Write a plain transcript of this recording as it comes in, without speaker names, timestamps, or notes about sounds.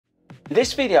In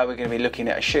this video we're going to be looking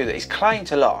at a shoe that is claimed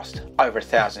to last over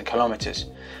 1,000 kilometers.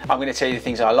 I'm going to tell you the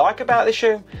things I like about the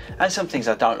shoe and some things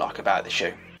I don't like about the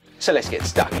shoe. So let's get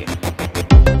stuck in.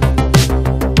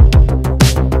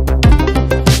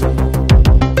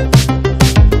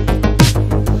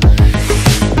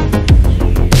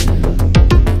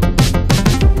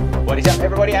 What is up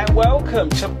everybody and welcome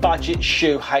to Budget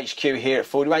Shoe HQ here at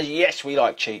FORDY RUNS. Yes, we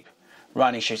like cheap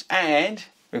running shoes, and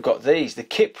we've got these, the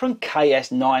Kiprun KS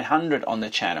 900 on the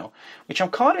channel, which I'm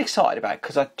kind of excited about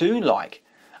because I do like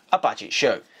a budget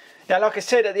shoe. Now, like I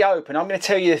said at the open, I'm going to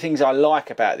tell you the things I like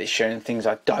about this shoe and things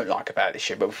I don't like about this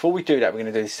shoe. But before we do that, we're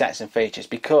going to do the stats and features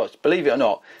because, believe it or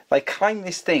not, they claim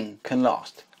this thing can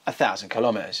last 1,000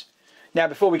 kilometers. Now,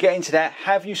 before we get into that,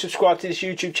 have you subscribed to this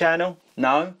YouTube channel?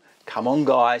 No? Come on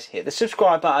guys, hit the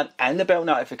subscribe button and the bell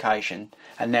notification,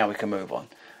 and now we can move on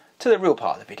to the real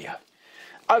part of the video.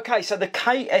 Okay, so the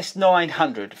KS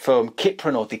 900 from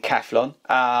Kiprun or Decathlon,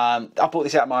 I bought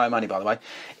this out of my own money by the way,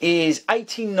 is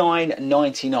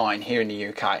 $89.99 here in the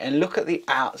UK, and look at the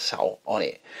outsole on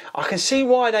it. I can see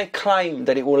why they claim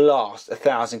that it will last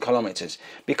 1,000 kilometers,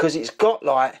 because it's got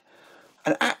like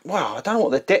well, I don't know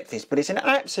what the depth is, but it's an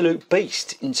absolute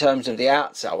beast in terms of the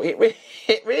outsole. It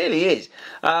really is.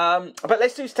 But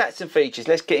let's do stats and features.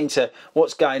 Let's get into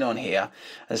what's going on here,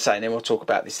 and then we'll talk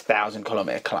about this 1,000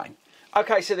 kilometer claim.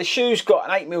 Okay, so the shoe's got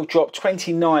an 8mm drop,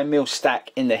 29mm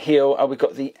stack in the heel. We've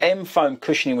got the M foam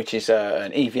cushioning, which is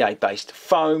an EVA based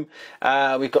foam.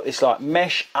 We've got this like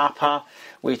mesh upper,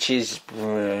 which is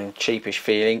cheapish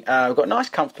feeling. We've got a nice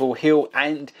comfortable heel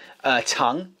and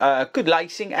tongue. Good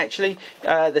lacing actually.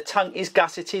 The tongue is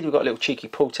gusseted. We've got a little cheeky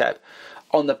pull tab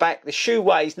on the back. The shoe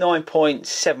weighs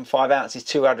 9.75 ounces,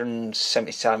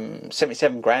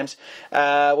 277 grams.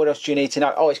 What else do you need to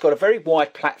know? Oh, it's got a very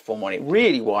wide platform on it,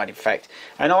 really wide in fact.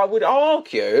 And I would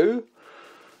argue,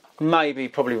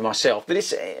 probably myself, but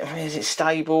is it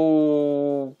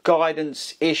stable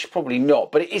guidance-ish? Probably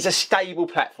not, but it is a stable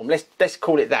platform. Let's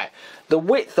call it that. The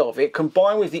width of it,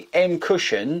 combined with the M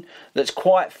cushion that's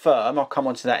quite firm, I'll come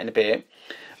on to that in a bit,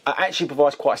 actually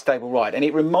provides quite a stable ride. And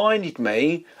it reminded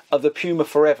me of the Puma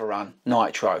Forever Run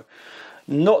Nitro.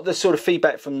 Not the sort of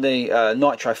feedback from the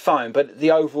Nitro foam, but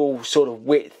the overall sort of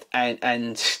width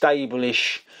and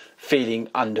stable-ish feeling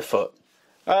underfoot.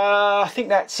 I think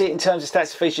that's it in terms of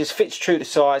stats and features. Fits true to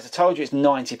size. I told you it's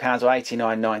 £90 or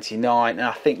 $89.99, and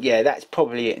I think, yeah, that's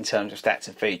probably it in terms of stats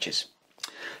and features.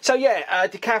 So yeah,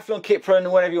 Decathlon,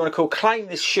 Kiprun, whatever you want to call, claim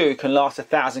this shoe can last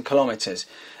 1,000 kilometers.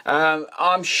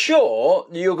 I'm sure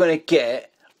you're going to get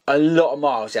a lot of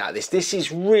miles out of this. This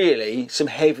is really some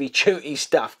heavy duty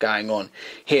stuff going on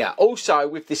here. Also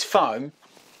with this foam,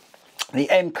 the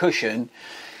M cushion,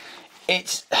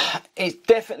 it's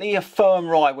definitely a firm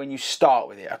ride when you start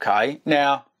with it. Okay,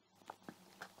 now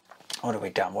what have we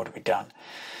done?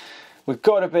 We've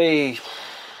got to be,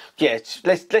 yeah,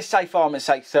 let's say for argument's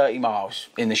sake 30 miles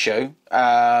in the shoe,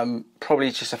 probably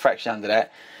just a fraction under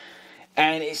that,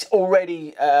 and it's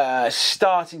already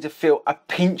starting to feel a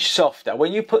pinch softer.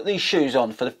 When you put these shoes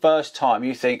on for the first time,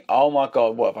 you think, oh my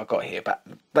god, what have I got here? But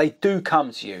they do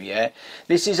come to you, yeah.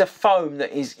 This is a foam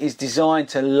that is designed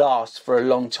to last for a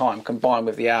long time, combined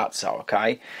with the outsole,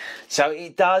 okay? So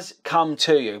it does come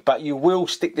to you, but you will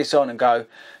stick this on and go,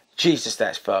 Jesus,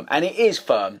 that's firm. And it is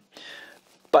firm.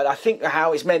 But I think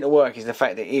how it's meant to work is the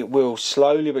fact that it will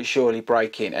slowly but surely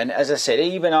break in. And as I said,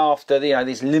 even after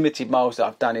these limited miles that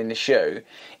I've done in the shoe,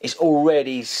 it's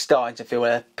already starting to feel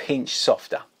a pinch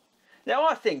softer. Now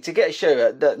I think to get a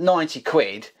shoe at 90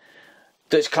 quid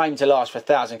that's claimed to last for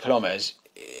 1,000 kilometers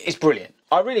is brilliant.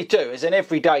 I really do. As an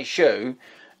everyday shoe,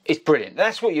 it's brilliant.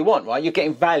 That's what you want, right? You're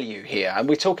getting value here, and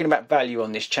we're talking about value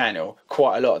on this channel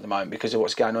quite a lot at the moment because of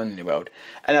what's going on in the world.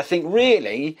 And I think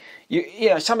really, you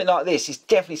know, something like this is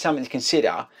definitely something to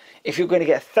consider. If you're going to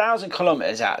get 1,000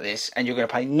 kilometers out of this and you're going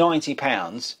to pay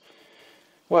 £90,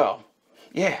 well,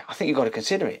 yeah, I think you've got to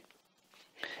consider it.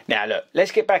 Now look,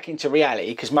 let's get back into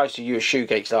reality, because most of you are shoe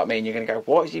geeks like me, and you're going to go,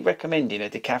 what is he recommending, a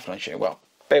Decathlon shoe? Well,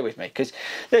 bear with me, because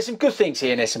there's some good things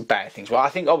here and there's some bad things. Well, I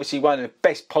think obviously one of the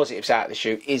best positives out of the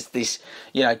shoe is this,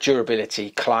 you know, durability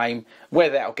claim.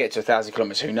 Whether that'll get to 1,000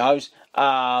 kilometers, who knows?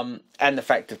 And the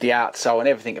fact of the outsole and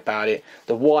everything about it,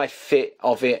 the wide fit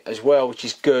of it as well, which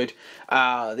is good.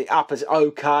 The upper's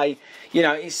okay. You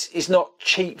know, it's not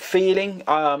cheap feeling.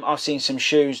 I've seen some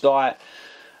shoes like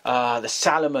the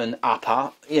Salomon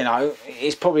upper, you know,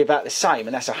 it's probably about the same,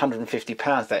 and that's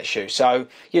 £150 that shoe. So,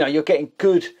 you know, you're getting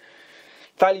good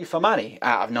value for money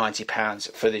out of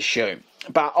 £90 for this shoe.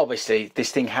 But obviously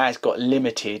this thing has got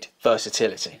limited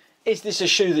versatility. Is this a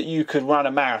shoe that you could run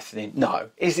a marathon in? No.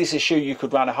 Is this a shoe you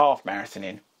could run a half marathon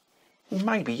in?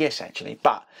 Maybe yes, actually,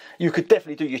 but you could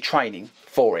definitely do your training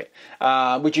for it.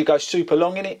 Would you go super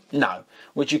long in it? No.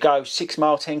 Would you go 6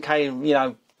 mile, 10k, you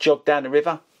know, jog down the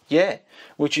river? Yeah.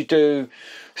 Would you do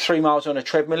 3 miles on a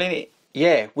treadmill in it?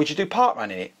 Yeah. Would you do park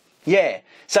run in it? Yeah.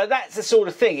 So that's the sort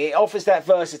of thing. It offers that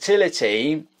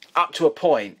versatility up to a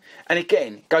point. And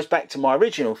again, it goes back to my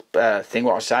original thing,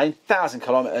 what I was saying, 1,000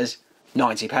 kilometres,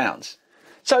 £90.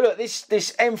 So look,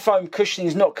 this M-foam cushioning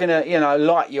is not going to, you know,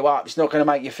 light you up. It's not going to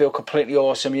make you feel completely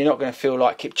awesome. You're not going to feel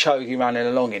like Kipchoge running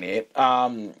along in it.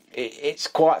 It's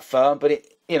quite firm, but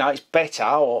it, you know, it's better,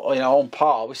 or you know, on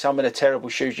par with some of the terrible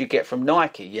shoes you get from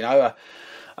Nike. You know,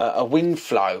 a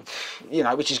Windflow, you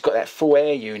know, which has got that full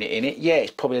air unit in it. Yeah,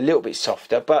 it's probably a little bit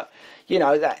softer, but you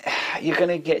know that you're going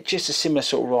to get just a similar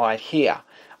sort of ride here,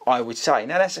 I would say.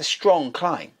 Now that's a strong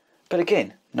claim, but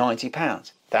again, £90,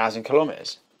 1,000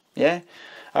 kilometres. Yeah.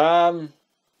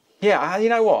 Yeah, you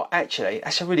know what, actually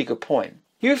that's a really good point.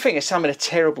 You think of some of the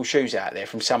terrible shoes out there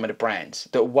from some of the brands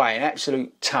that weigh an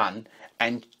absolute ton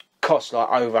and cost like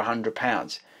over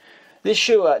 £100. This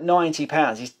shoe at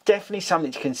 £90 is definitely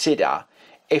something to consider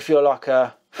if you're like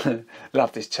a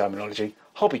love this terminology,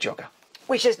 hobby jogger,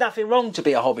 which there's nothing wrong to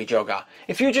be a hobby jogger.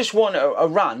 If you just want a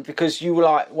run because you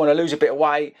like want to lose a bit of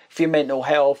weight for your mental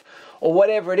health or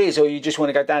whatever it is, or you just want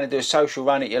to go down and do a social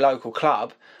run at your local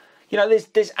club, you know,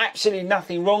 there's absolutely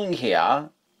nothing wrong here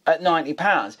at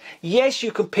 £90. Yes,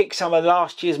 you can pick some of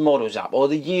last year's models up or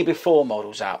the year before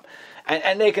models up,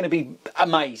 and they're going to be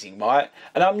amazing, right?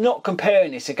 And I'm not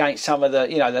comparing this against some of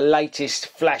the, you know, the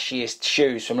latest, flashiest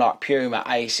shoes from like Puma,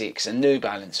 Asics and New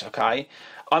Balance, okay?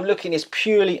 I'm looking at this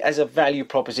purely as a value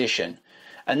proposition.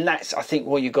 And that's, I think,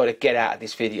 what you've got to get out of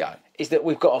this video, is that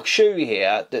we've got a shoe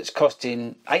here that's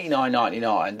costing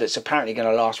 $89.99 that's apparently going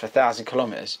to last for 1,000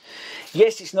 kilometres.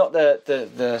 Yes, it's not the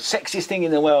sexiest thing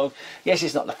in the world. Yes,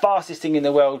 it's not the fastest thing in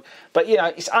the world. But, you know,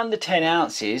 it's under 10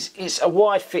 ounces. It's a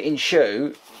wide-fitting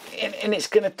shoe. And it's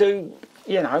going to do,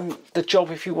 you know, the job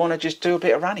if you want to just do a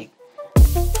bit of running.